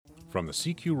From the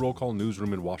CQ Roll Call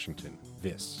Newsroom in Washington,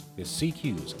 this is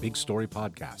CQ's Big Story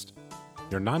Podcast,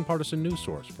 your nonpartisan news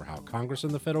source for how Congress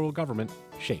and the federal government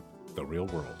shape the real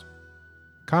world.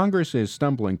 Congress is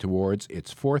stumbling towards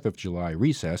its 4th of July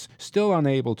recess, still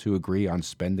unable to agree on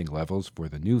spending levels for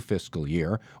the new fiscal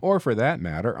year, or for that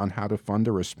matter, on how to fund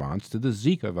a response to the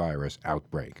Zika virus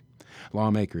outbreak.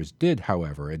 Lawmakers did,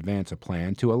 however, advance a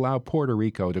plan to allow Puerto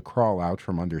Rico to crawl out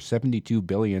from under $72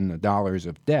 billion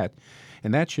of debt,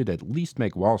 and that should at least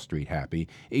make Wall Street happy,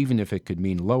 even if it could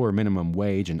mean lower minimum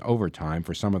wage and overtime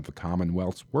for some of the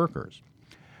Commonwealth's workers.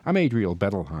 I'm Adriel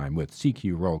Bettelheim with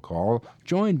CQ Roll Call,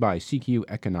 joined by CQ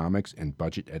Economics and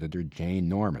Budget Editor Jane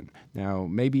Norman. Now,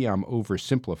 maybe I'm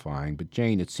oversimplifying, but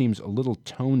Jane, it seems a little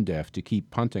tone-deaf to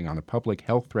keep punting on a public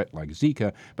health threat like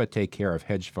Zika, but take care of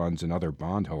hedge funds and other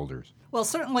bondholders. Well,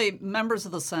 certainly members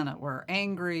of the Senate were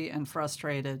angry and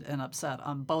frustrated and upset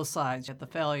on both sides at the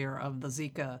failure of the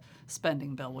Zika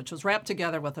spending bill, which was wrapped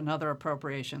together with another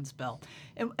appropriations bill.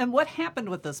 And what happened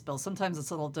with this bill, sometimes it's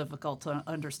a little difficult to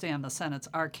understand the Senate's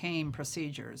arcane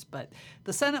procedures, but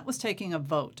the Senate was taking a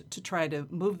vote to try to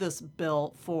move this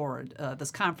bill forward.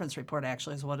 This conference report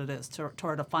actually is what it is,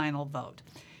 toward a final vote.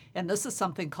 And this is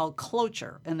something called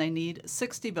cloture, and they need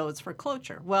 60 votes for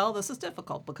cloture. Well, this is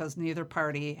difficult because neither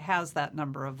party has that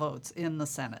number of votes in the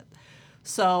Senate.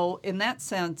 So in that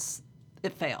sense,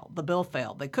 it failed. The bill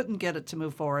failed. They couldn't get it to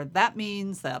move forward. That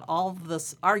means that all of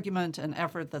this argument and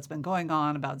effort that's been going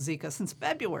on about Zika since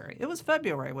February, it was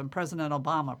February when President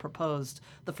Obama proposed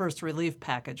the first relief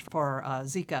package for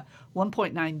Zika,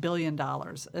 $1.9 billion,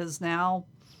 is now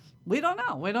we don't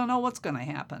know. We don't know what's going to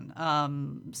happen.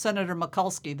 Senator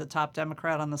Mikulski, the top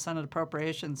Democrat on the Senate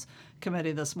Appropriations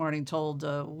Committee this morning, told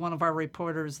one of our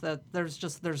reporters that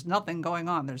there's nothing going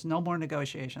on. There's no more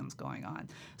negotiations going on.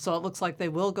 So it looks like they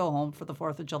will go home for the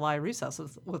 4th of July recess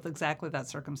with exactly that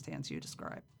circumstance you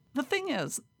described. The thing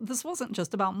is, this wasn't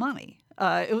just about money.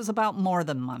 It was about more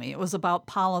than money. It was about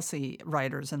policy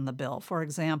writers in the bill. For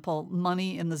example,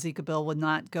 money in the Zika bill would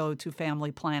not go to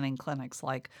family planning clinics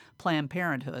like Planned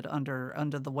Parenthood under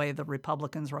the way the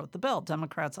Republicans wrote the bill.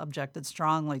 Democrats objected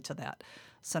strongly to that.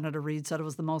 Senator Reid said it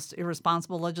was the most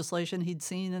irresponsible legislation he'd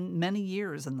seen in many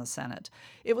years in the Senate.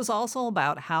 It was also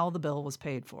about how the bill was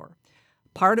paid for.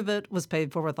 Part of it was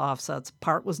paid for with offsets,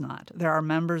 part was not. There are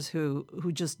members who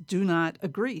just do not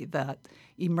agree that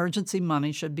emergency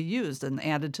money should be used and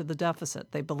added to the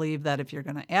deficit. They believe that if you're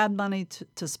going to add money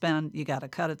to spend, you got to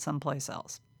cut it someplace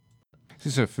else.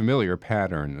 This is a familiar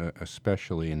pattern,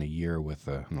 especially in a year with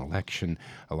an election,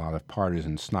 a lot of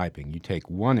partisan sniping. You take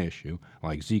one issue,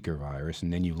 like Zika virus,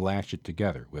 and then you lash it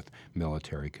together with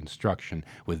military construction,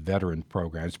 with veteran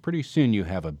programs. Pretty soon you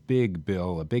have a big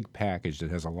bill, a big package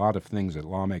that has a lot of things that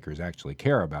lawmakers actually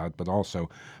care about, but also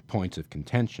points of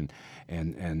contention.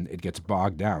 And it gets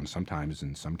bogged down. Sometimes,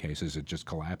 in some cases, it just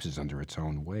collapses under its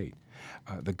own weight.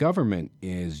 The government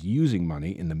is using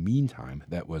money in the meantime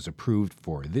that was approved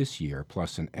for this year,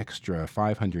 plus an extra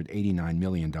 $589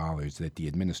 million that the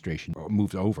administration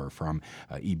moved over from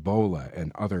Ebola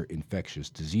and other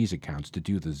infectious disease accounts to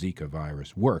do the Zika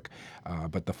virus work.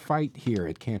 But the fight here,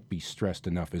 it can't be stressed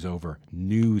enough, is over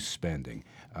new spending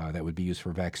that would be used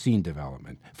for vaccine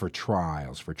development, for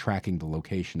trials, for tracking the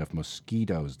location of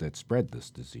mosquitoes that spread this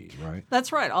disease, right?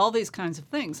 That's right, all these kinds of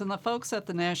things. And the folks at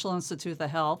the National Institute of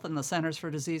Health and the Centers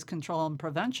for Disease Control and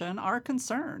Prevention are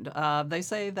concerned. They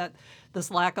say that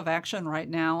this lack of action right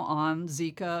now on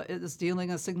Zika is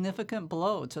dealing a significant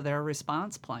blow to their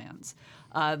response plans.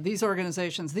 These two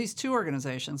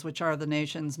organizations, which are the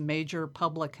nation's major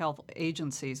public health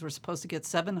agencies, were supposed to get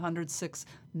 $706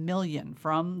 million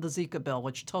from the Zika bill,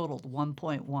 which totaled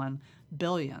 $1.1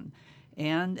 billion.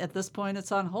 And at this point,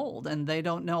 it's on hold, and they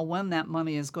don't know when that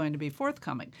money is going to be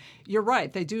forthcoming. You're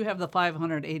right; they do have the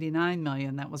 $589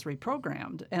 million that was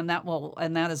reprogrammed, and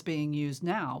that is being used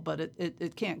now. But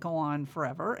it can't go on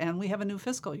forever, and we have a new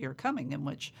fiscal year coming in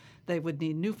which they would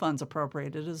need new funds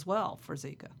appropriated as well for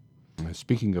Zika.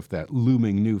 Speaking of that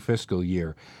looming new fiscal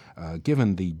year,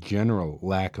 given the general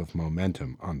lack of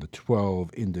momentum on the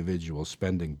 12 individual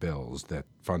spending bills that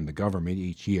fund the government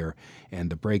each year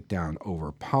and the breakdown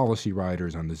over policy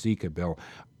riders on the Zika bill,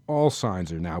 all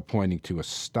signs are now pointing to a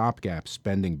stopgap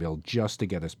spending bill just to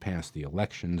get us past the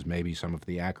elections. Maybe some of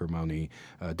the acrimony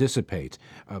dissipates.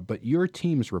 But your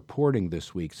team's reporting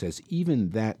this week says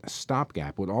even that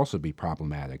stopgap would also be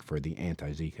problematic for the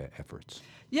anti-Zika efforts.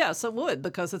 Yes, it would,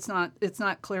 because it's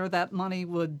not clear that money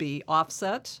would be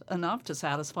offset enough to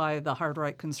satisfy the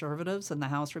hard-right conservatives in the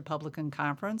House Republican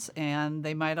Conference, and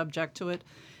they might object to it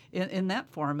in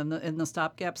that form in the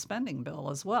stopgap spending bill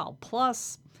as well.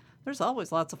 Plus, There's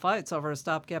always lots of fights over a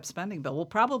stopgap spending bill. We'll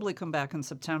probably come back in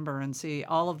September and see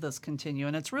all of this continue.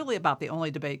 And it's really about the only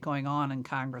debate going on in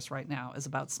Congress right now is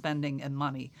about spending and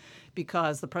money,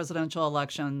 because the presidential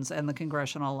elections and the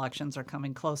congressional elections are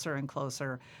coming closer and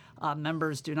closer.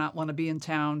 Members do not want to be in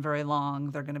town very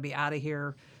long. They're going to be out of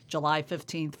here July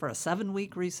 15th for a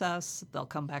 7-week recess. They'll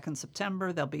come back in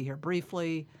September. They'll be here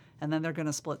briefly, and then they're going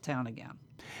to split town again.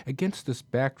 Against this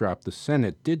backdrop, the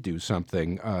Senate did do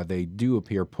something. They do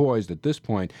appear poised at this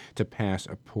point to pass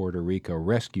a Puerto Rico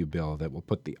rescue bill that will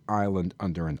put the island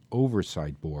under an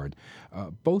oversight board.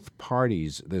 Both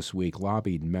parties this week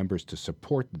lobbied members to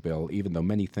support the bill, even though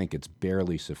many think it's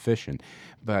barely sufficient.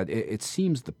 But it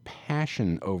seems the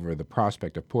passion over the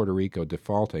prospect of Puerto Rico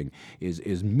defaulting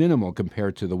is minimal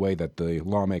compared to the way that the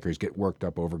lawmakers get worked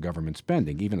up over government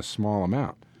spending, even a small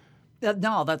amount.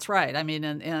 No, that's right. I mean,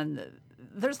 and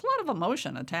there's a lot of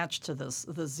emotion attached to the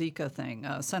Zika thing.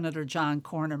 Senator John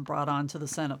Cornyn brought onto the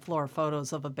Senate floor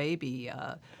photos of a baby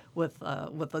with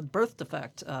a birth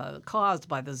defect caused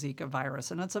by the Zika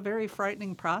virus, and it's a very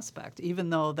frightening prospect. Even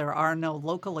though there are no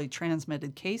locally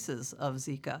transmitted cases of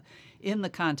Zika in the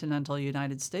continental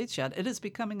United States yet, it is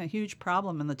becoming a huge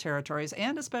problem in the territories,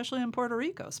 and especially in Puerto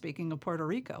Rico. Speaking of Puerto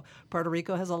Rico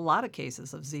has a lot of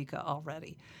cases of Zika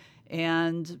already,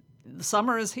 and the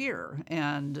summer is here,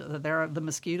 and the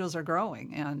mosquitoes are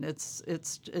growing, and it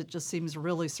just seems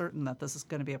really certain that this is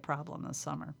going to be a problem this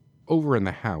summer. Over in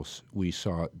the House, we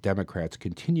saw Democrats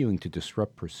continuing to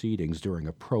disrupt proceedings during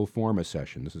a pro forma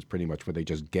session. This is pretty much where they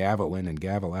just gavel in and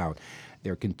gavel out.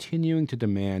 They're continuing to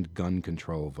demand gun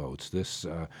control votes. This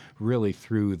really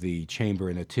threw the chamber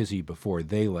in a tizzy before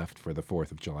they left for the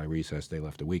 4th of July recess. They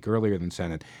left a week earlier than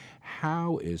Senate.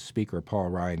 How is Speaker Paul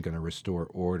Ryan going to restore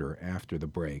order after the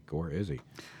break, or is he?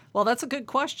 Well, that's a good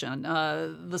question.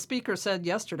 The Speaker said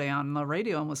yesterday on the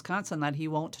radio in Wisconsin that he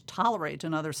won't tolerate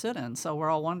another sit-in. So we're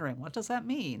all wondering, what does that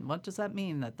mean? What does that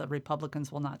mean that the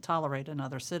Republicans will not tolerate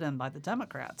another sit-in by the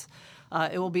Democrats?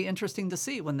 It will be interesting to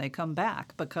see when they come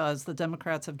back, because the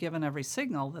Democrats have given every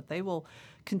signal that they will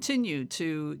continue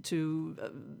to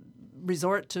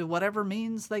resort to whatever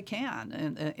means they can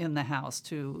in the House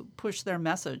to push their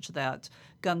message that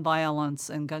gun violence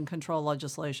and gun control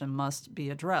legislation must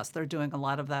be addressed. They're doing a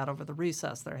lot of that over the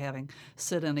recess. They're having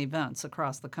sit-in events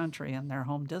across the country in their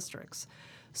home districts.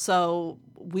 So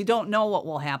we don't know what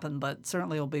will happen, but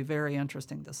certainly it will be very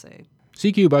interesting to see.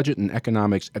 CQ Budget and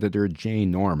Economics editor Jay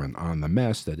Norman on the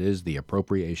mess that is the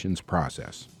appropriations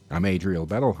process. I'm Adriel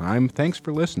Bettelheim. Thanks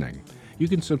for listening. You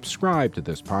can subscribe to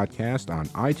this podcast on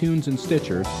iTunes and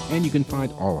Stitcher, and you can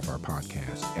find all of our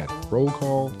podcasts at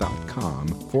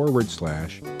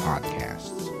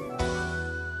rollcall.com/podcasts.